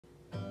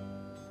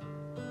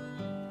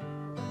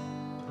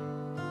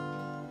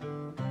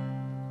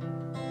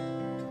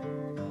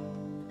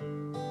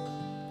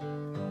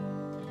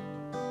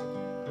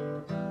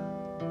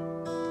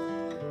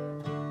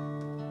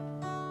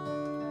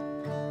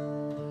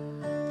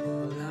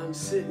I'm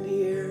sitting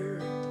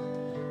here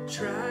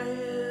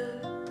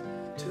trying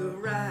to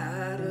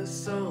write a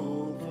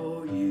song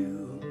for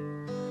you,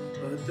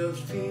 but the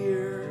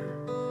fear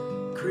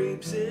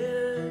creeps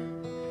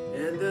in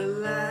and the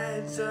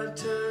lights are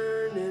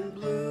turning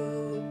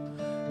blue.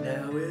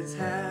 Now it's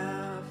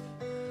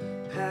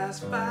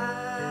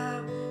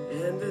 5:30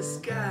 and the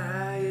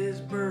sky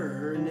is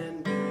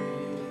burning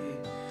gray.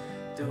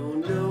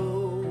 Don't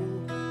know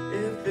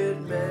if it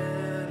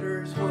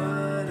matters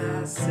what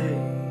I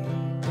say,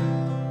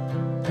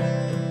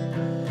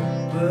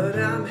 but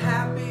I'm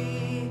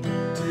happy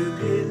to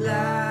be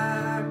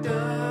locked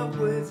up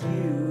with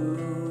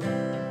you,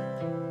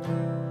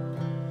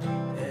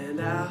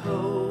 and I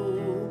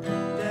hope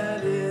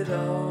that it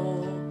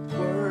all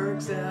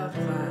works out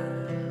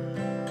fine.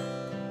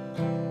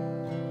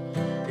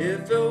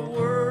 If the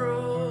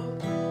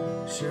world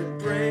should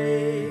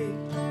break,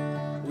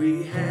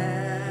 we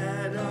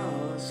had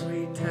our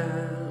sweet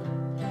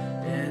time,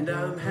 and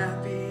I'm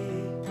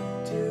happy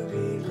to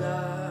be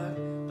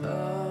locked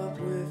up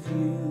with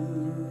you.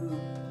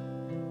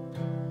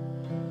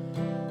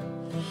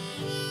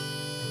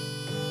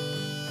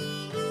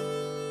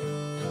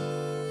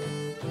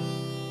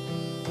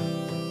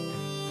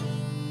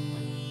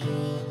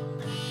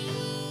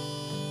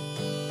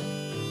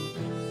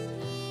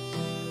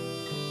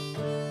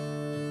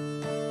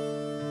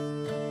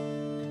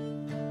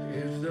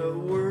 If the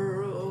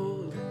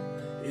world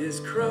is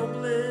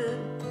crumbling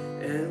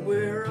and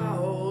we're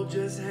all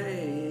just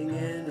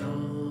hanging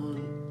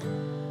on,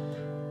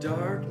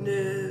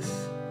 darkness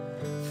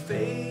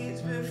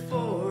fades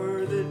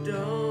before the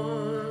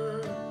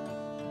dawn.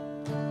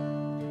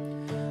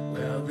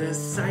 Well, the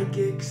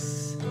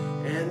psychics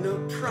and the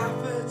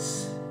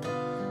prophets,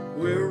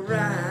 we're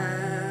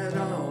right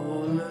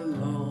all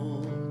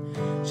along.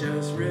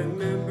 Just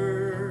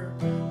remember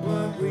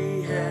what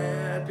we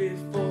had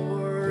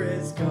before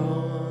it's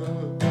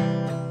gone.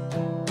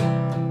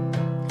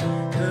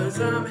 'Cause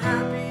I'm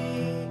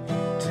happy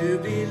to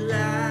be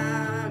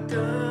locked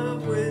up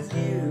with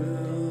you,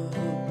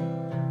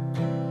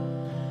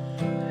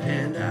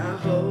 and I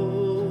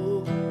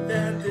hope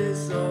that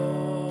this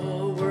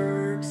all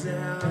works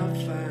out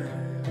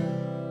fine.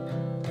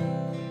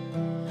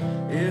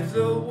 If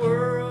the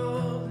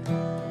world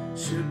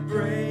should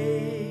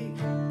break,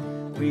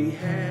 we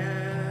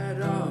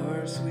had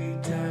our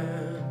sweet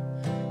time,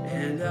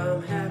 and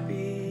I'm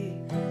happy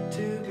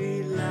to be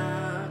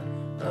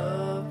locked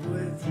up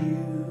with you.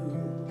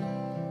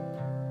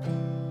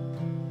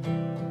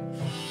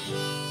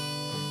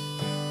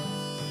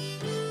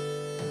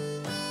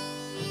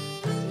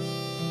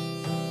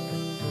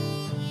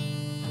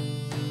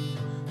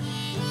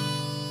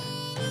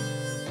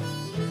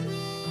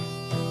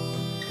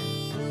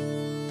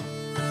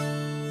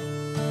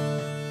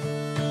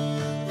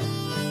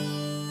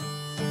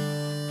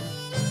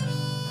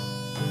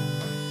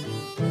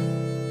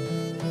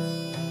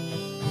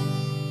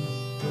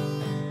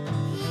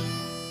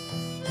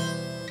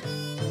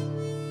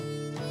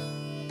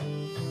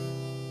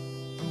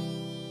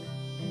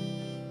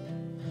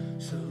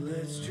 So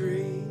let's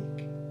drink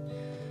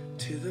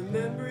to the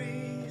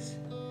memories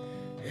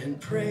and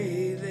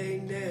pray they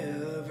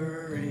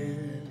never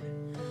end.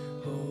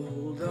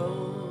 Hold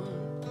on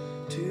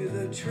to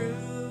the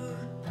truth,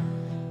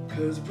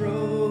 'cause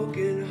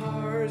broken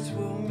hearts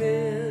will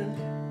mend.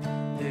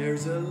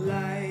 There's a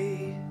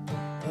light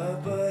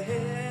up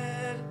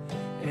ahead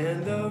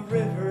and the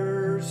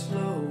river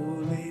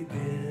slowly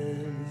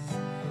bends.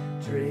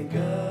 Drink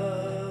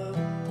up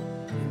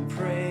and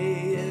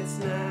pray it's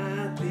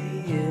not the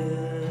end.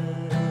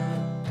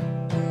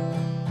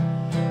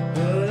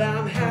 But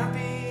I'm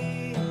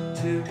happy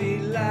to be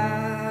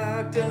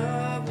locked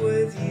up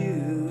with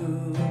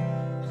you,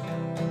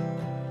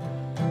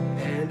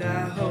 and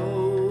I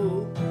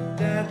hope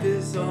that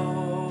this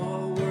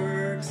all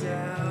works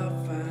out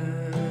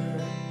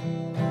fine.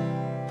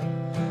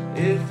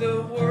 If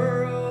the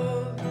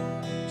world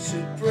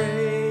should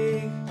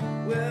break,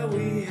 well,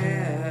 we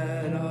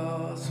had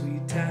our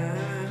sweet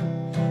time,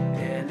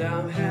 and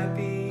I'm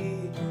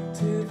happy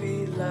to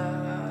be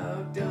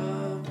locked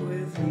up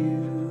with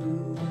you.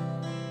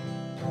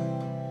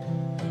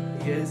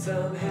 Yes,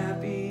 I'm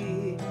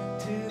happy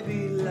to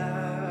be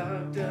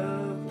locked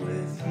up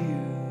with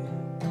you.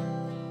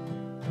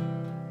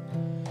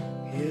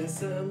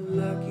 Yes, I'm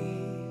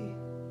lucky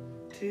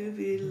to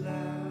be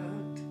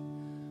locked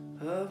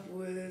up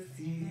with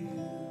you.